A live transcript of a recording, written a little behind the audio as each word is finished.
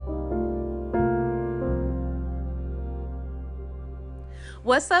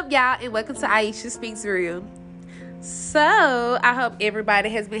What's up, y'all, and welcome to Aisha Speaks Real. So, I hope everybody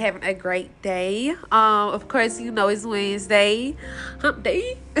has been having a great day. Of course, it's Wednesday, hump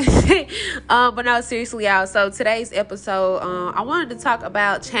day. But no, seriously, y'all. So, today's episode, I wanted to talk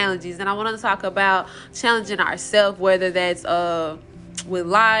about challenges, and I wanted to talk about challenging ourselves, whether that's with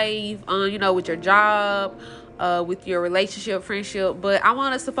life, with your job, with your relationship, friendship. But I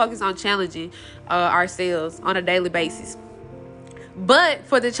want us to focus on challenging ourselves on a daily basis. But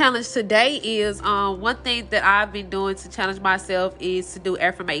for the challenge today is one thing that I've been doing to challenge myself is to do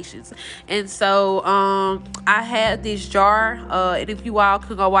affirmations. And so I had this jar, and if you all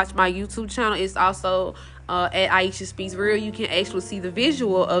can go watch my YouTube channel, it's also at Aisha Speaks Real. You can actually see the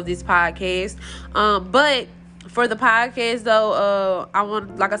visual of this podcast. But for the podcast, though, I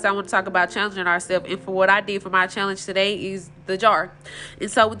want to talk about challenging ourselves. And for what I did for my challenge today is the jar. And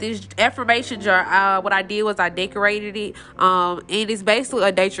so with this affirmation jar, what I did was I decorated it. And it's basically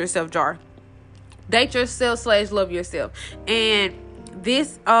a date yourself jar. Date yourself / love yourself. And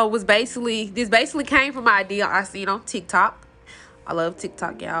this basically came from my idea I seen on TikTok. I love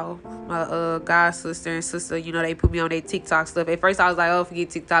TikTok, y'all. My god sister and sister, they put me on their TikTok stuff. At first I was like, oh, forget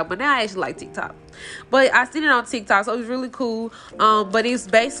TikTok, but now I actually like TikTok. But I seen it on TikTok, so it was really cool. But it's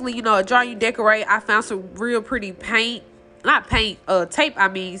basically, a jar you decorate. I found some real pretty tape, to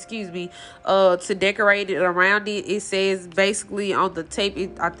decorate it around it. It says basically on the tape,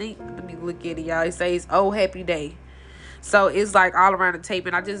 let me look at it, y'all. It says, oh, happy day. So it's like all around the tape,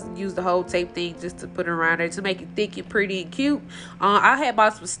 and I just used the whole tape thing just to put it around there to make it thick and pretty and cute. I had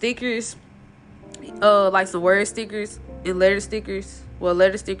bought some stickers, like some word stickers and letter stickers. Well,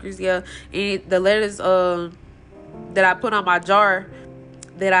 letter stickers, yeah. And the letters that I put on my jar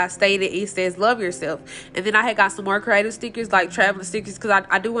that I stated, it says love yourself. And then I had got some more creative stickers, like traveling stickers, because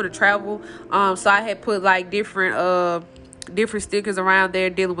I do want to travel. So I had put like different stickers around there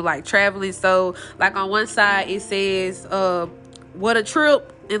dealing with like traveling. So like on one side it says what a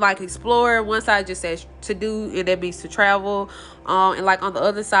trip and like explore. One side just says to do, and that means to travel. And like on the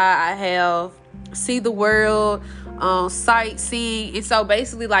other side I have see the world, sightseeing. And so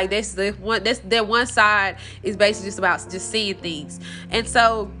basically like that one side is basically just about just seeing things. And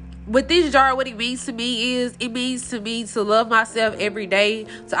so with this jar, what it means to me is it means to me to love myself every day,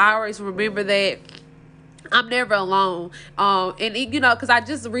 to always remember that I'm never alone. Because I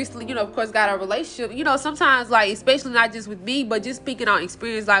just recently, of course, got a relationship. Sometimes, like, especially not just with me, but just speaking on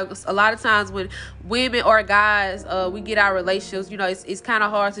experience, like, a lot of times when women or guys, we get our relationships, it's kind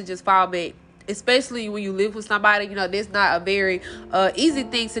of hard to just fall back. Especially when you live with somebody, that's not a very easy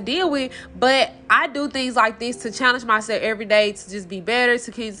thing to deal with. But I do things like this to challenge myself every day to just be better,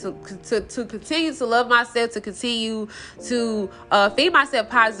 to continue to love myself, to continue to feed myself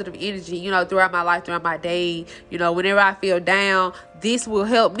positive energy, throughout my life, throughout my day. Whenever I feel down, this will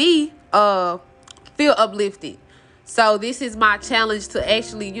help me feel uplifted. So this is my challenge to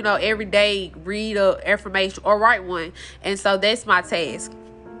actually, every day read an affirmation or write one. And so that's my task.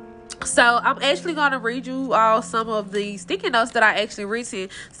 So I'm actually going to read you all some of the sticky notes that I actually written.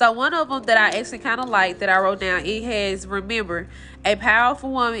 So one of them that I actually kind of like that I wrote down, it has, remember, a powerful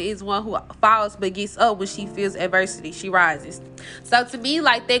woman is one who falls but gets up when she feels adversity. She rises. So to me,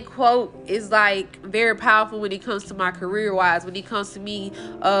 like, that quote is like very powerful when it comes to my career wise, when it comes to me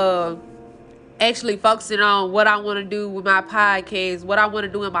actually focusing on what I want to do with my podcast, what I want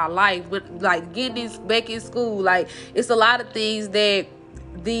to do in my life, with like getting this back in school. Like, it's a lot of things that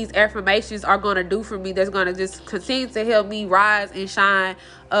these affirmations are going to do for me, that's going to just continue to help me rise and shine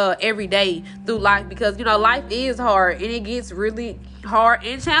every day through life. Because life is hard, and it gets really hard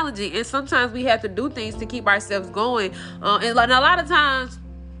and challenging, and sometimes we have to do things to keep ourselves going, and a lot of times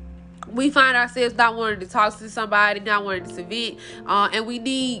we find ourselves not wanting to talk to somebody, not wanting to vent, and we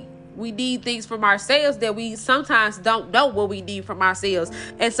need things from ourselves that we sometimes don't know what we need from ourselves.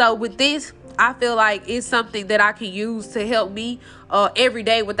 And so with this, I feel like it's something that I can use to help me every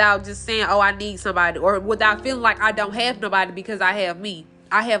day without just saying, oh, I need somebody, or without feeling like I don't have nobody, because I have me.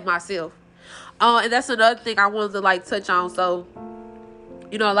 I have myself. And that's another thing I wanted to like touch on. So,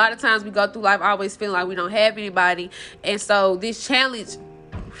 a lot of times we go through life always feeling like we don't have anybody. And so this challenge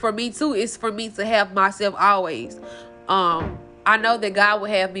for me too is for me to have myself always. I know that God will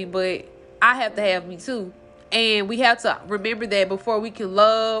have me, but I have to have me too. And we have to remember that before we can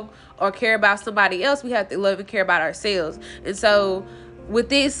love or care about somebody else, we have to love and care about ourselves. And so with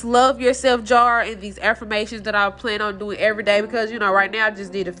this love yourself jar and these affirmations that I plan on doing every day, because, right now I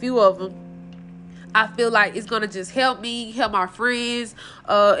just did a few of them, I feel like it's going to just help me, help my friends,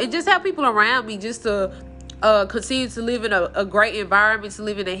 and just help people around me just to continue to live in a great environment, to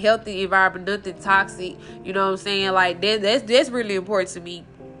live in a healthy environment, nothing toxic. You know what I'm saying? Like that's really important to me.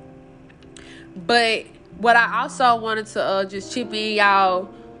 But what I also wanted to just chip in, y'all,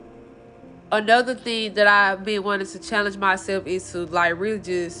 another thing that I've been wanting to challenge myself is to like really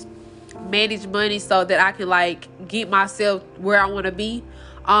just manage money so that I can like get myself where I want to be.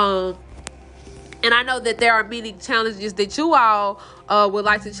 And I know that there are many challenges that you all would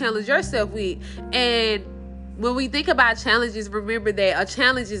like to challenge yourself with. And when we think about challenges, remember that a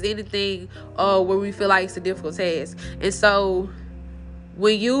challenge is anything where we feel like it's a difficult task. And so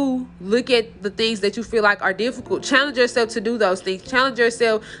when you look at the things that you feel like are difficult, challenge yourself to do those things. Challenge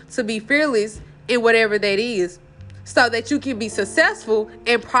yourself to be fearless in whatever that is, so that you can be successful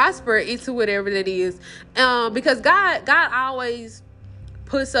and prosper into whatever that is. Because God always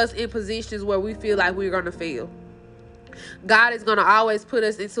puts us in positions where we feel like we're going to fail. God is going to always put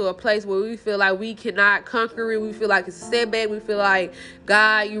us into a place where we feel like we cannot conquer it. We feel like it's a setback. We feel like,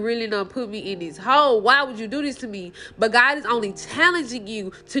 God, you really done put me in this hole. Why would you do this to me? But God is only challenging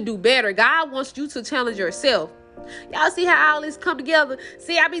you to do better. God wants you to challenge yourself. Y'all see how all this come together?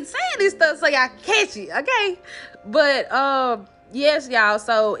 See, I've been saying this stuff so y'all catch it, okay? But yes, y'all.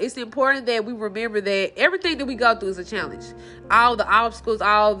 So it's important that we remember that everything that we go through is a challenge. All the obstacles,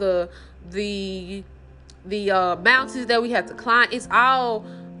 all the mountains that we have to climb, it's all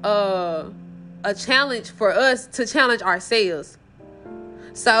a challenge for us to challenge ourselves.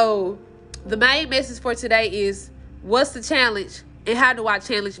 So the main message for today is, what's the challenge and how do I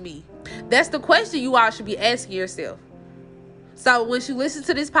challenge me? That's the question you all should be asking yourself. So when you listen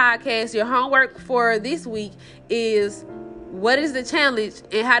to this podcast, your homework for this week is, what is the challenge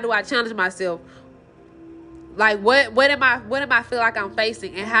and how do I challenge myself? Like what am I feel like I'm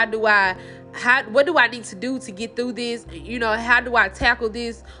facing, and what do I need to do to get through this? You know, how do I tackle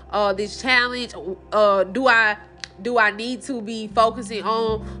this challenge? Do I need to be focusing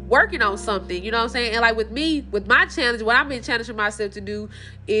on working on something? You know what I'm saying? And like with me, with my challenge, what I've been challenging myself to do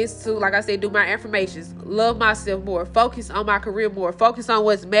is to, like I said, do my affirmations, love myself more, focus on my career more, focus on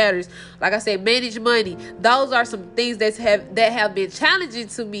what matters. Like I said, manage money. Those are some things that have been challenging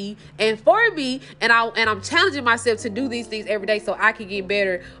to me and for me, and I'm challenging myself to do these things every day so I can get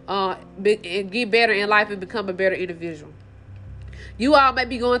better, and get better in life and become a better individual. You all may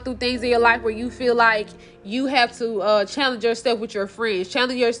be going through things in your life where you feel like you have to challenge yourself with your friends,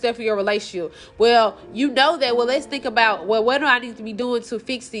 challenge yourself in your relationship. Well, you know that. Well, let's think about, well, what do I need to be doing to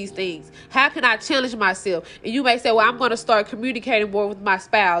fix these things? How can I challenge myself? And you may say, well, I'm going to start communicating more with my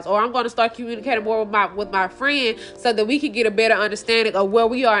spouse, or I'm going to start communicating more with my friend, so that we can get a better understanding of where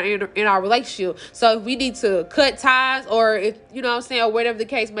we are in our relationship. So if we need to cut ties, or if, you know what I'm saying, or whatever the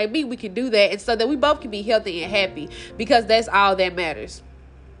case may be, we can do that, and so that we both can be healthy and happy, because that's all that matters.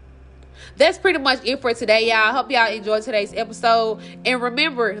 That's pretty much it for today, y'all. I hope y'all enjoyed today's episode. And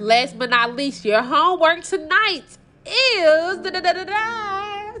remember, last but not least, your homework tonight is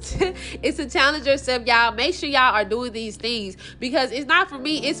it's to challenge yourself, y'all. Make sure y'all are doing these things, because it's not for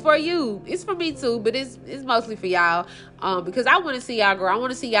me, it's for you. It's for me too, but it's mostly for y'all. Because I want to see y'all grow. I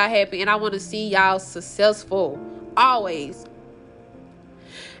want to see y'all happy, and I want to see y'all successful always.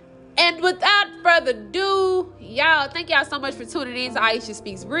 And without further ado, y'all, thank y'all so much for tuning in to Aisha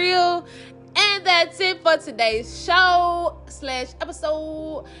Speaks Real. And that's it for today's show/episode.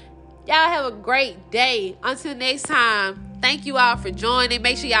 Y'all have a great day. Until next time, thank you all for joining.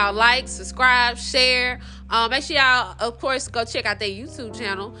 Make sure y'all like, subscribe, share. Make sure y'all, of course, go check out their YouTube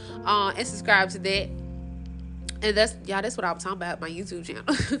channel and subscribe to that. And that's what I was talking about, my YouTube channel.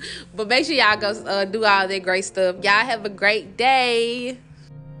 But make sure y'all go do all that great stuff. Y'all have a great day.